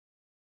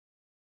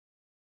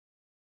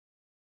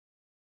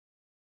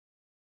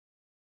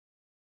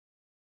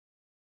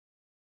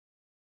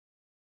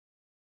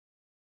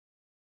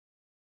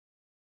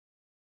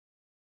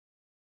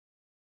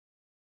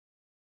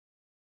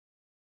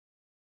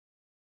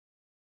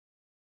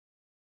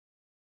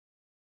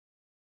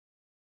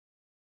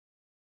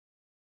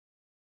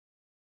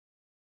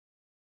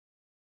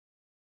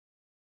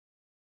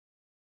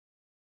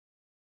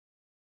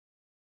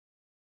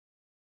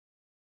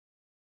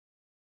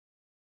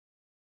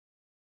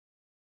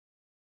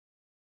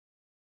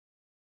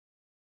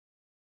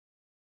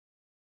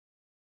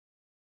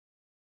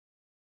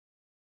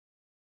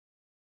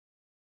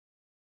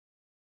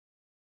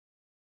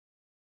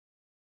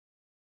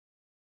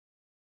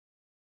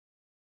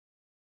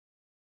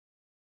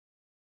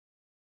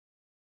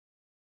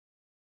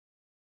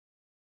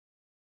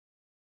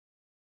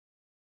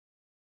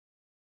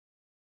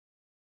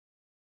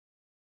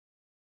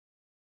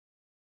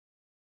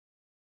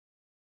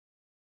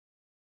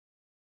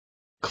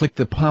click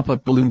the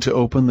pop-up balloon to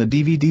open the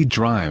DVD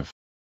drive.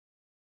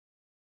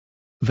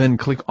 Then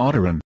click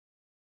Autorun.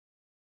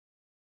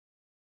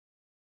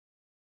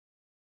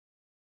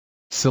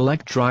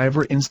 Select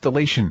driver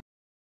installation.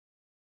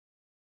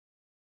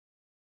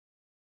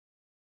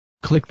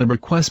 Click the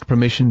Request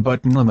Permission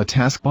button on the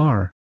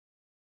taskbar.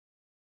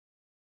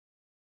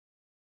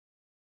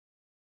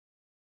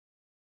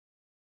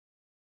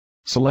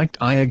 Select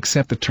I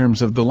accept the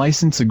terms of the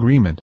license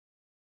agreement.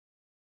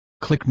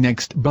 Click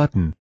Next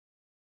button.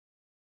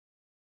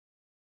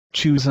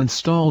 Choose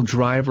Install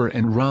Driver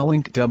and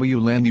RA-Link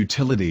WLAN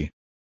utility.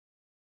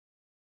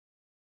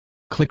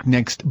 Click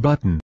Next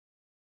button.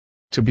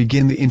 To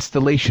begin the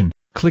installation,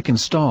 click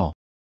Install.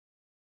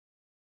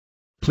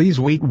 Please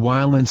wait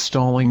while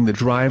installing the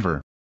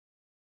driver.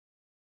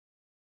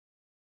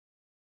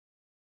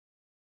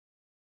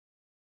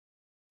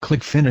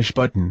 Click Finish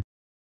button.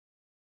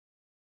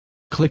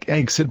 Click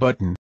Exit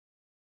button.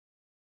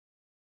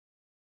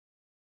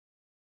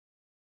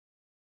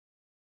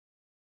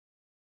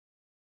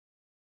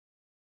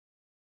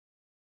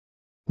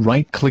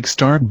 Right-click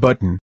Start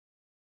button.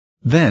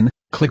 Then,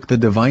 click the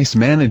Device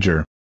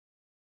Manager.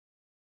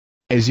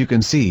 As you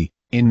can see,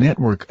 in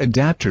Network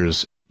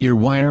Adapters, your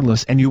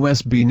wireless and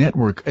USB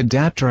network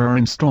adapter are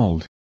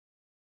installed.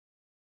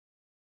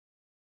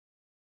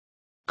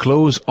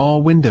 Close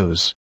all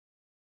windows.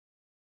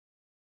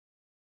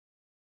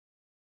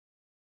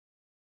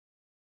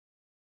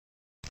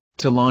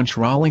 To launch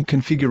RA-Link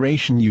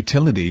configuration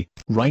utility,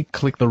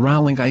 right-click the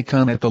RA-Link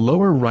icon at the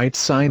lower right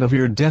side of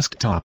your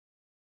desktop.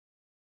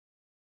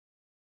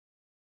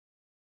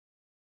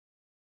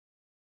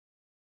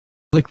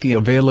 Click the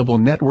available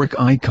network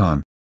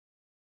icon.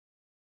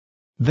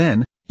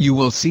 Then, you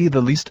will see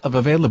the list of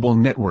available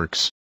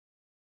networks.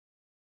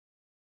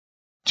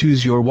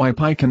 Choose your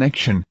Wi-Fi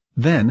connection,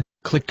 then,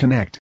 click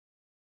Connect.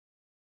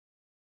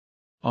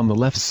 On the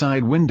left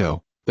side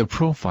window, the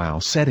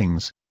Profile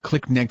Settings,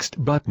 click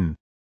Next button.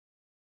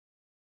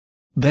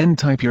 Then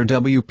type your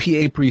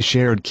WPA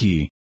pre-shared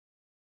key.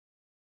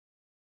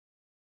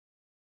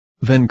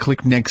 Then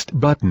click Next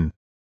button.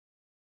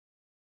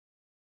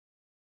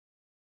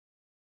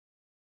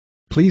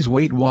 Please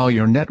wait while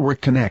your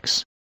network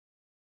connects.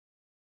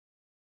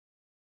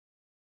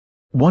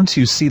 Once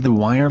you see the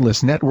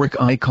wireless network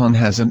icon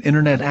has an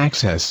internet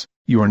access,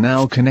 you are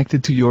now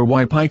connected to your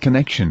Wi-Fi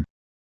connection.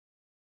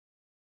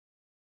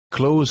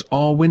 Close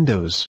all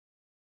windows.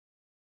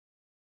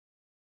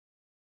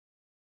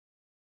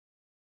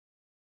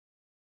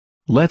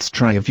 Let's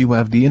try if you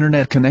have the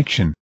internet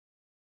connection.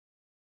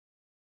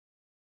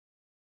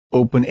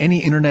 Open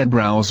any internet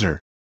browser.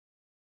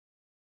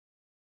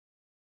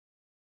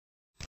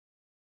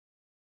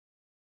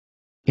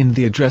 In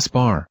the address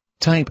bar,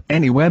 type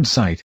any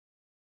website.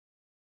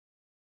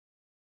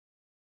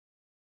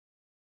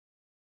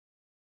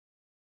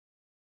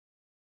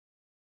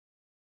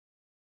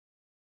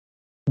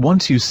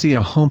 Once you see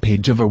a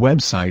homepage of a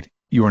website,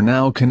 you are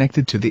now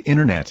connected to the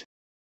internet.